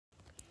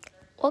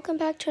Welcome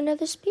back to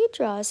another speed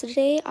draw. So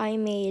today I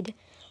made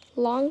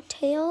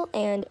Longtail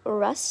and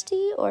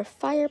Rusty or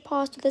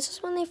Firepaw. So this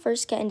is when they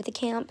first get into the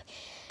camp,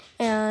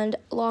 and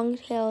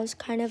Longtail is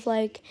kind of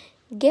like,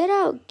 "Get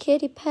out,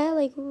 kitty pet!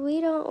 Like we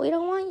don't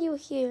want you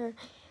here."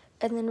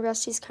 And then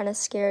Rusty's kind of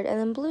scared, and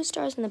then Blue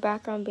Star's in the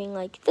background being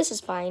like, "This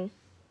is fine,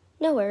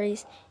 no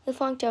worries.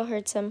 If Longtail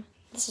hurts him,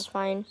 this is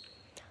fine."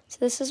 So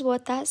this is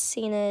what that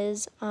scene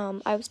is.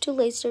 I was too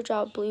lazy to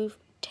draw Blue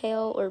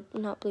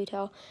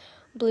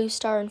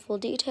Star in full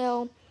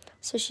detail.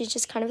 So she's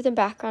just kind of in the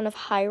background of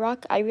High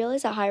Rock. I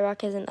realize that High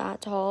Rock isn't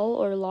that tall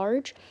or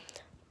large,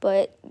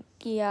 but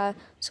yeah,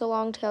 so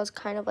Longtail's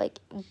kind of like,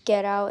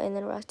 "Get out," and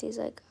then Rusty's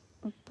like,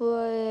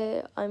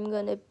 "But I'm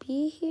gonna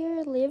be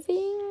here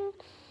living."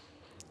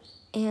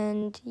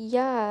 And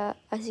yeah,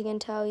 as you can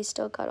tell, he's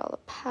still got all the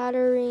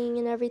patterning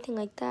and everything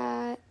like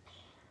that.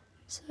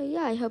 So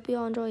yeah, I hope you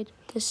all enjoyed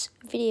this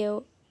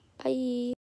video. Bye.